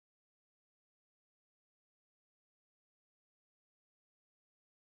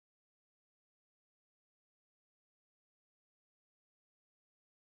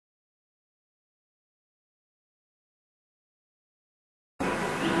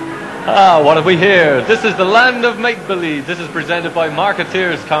Ah, what have we here? This is the land of make-believe. This is presented by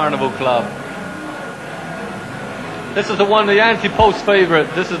Marketeers Carnival Club. This is the one, the anti-post favorite.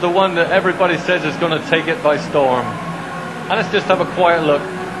 This is the one that everybody says is going to take it by storm. And let's just have a quiet look.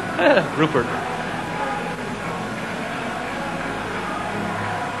 Rupert.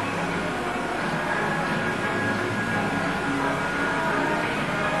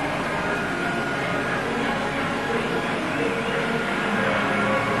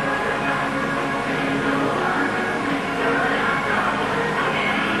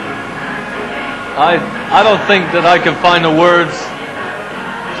 I don't think that I can find the words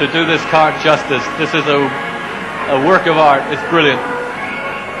to do this cart justice. This is a work of art. It's brilliant.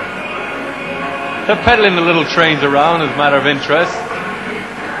 They're pedaling the little trains around as a matter of interest.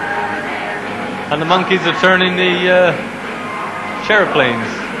 And the monkeys are turning the chairplanes.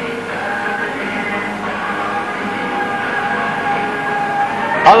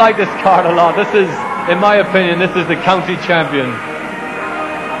 I like this cart a lot. This is, in my opinion, this is the county champion.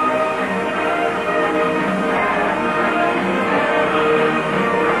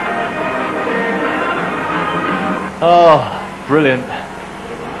 Oh, brilliant.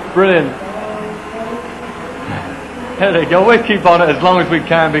 Brilliant. There they go. We'll keep on it as long as we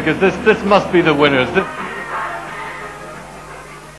can because this must be the winners.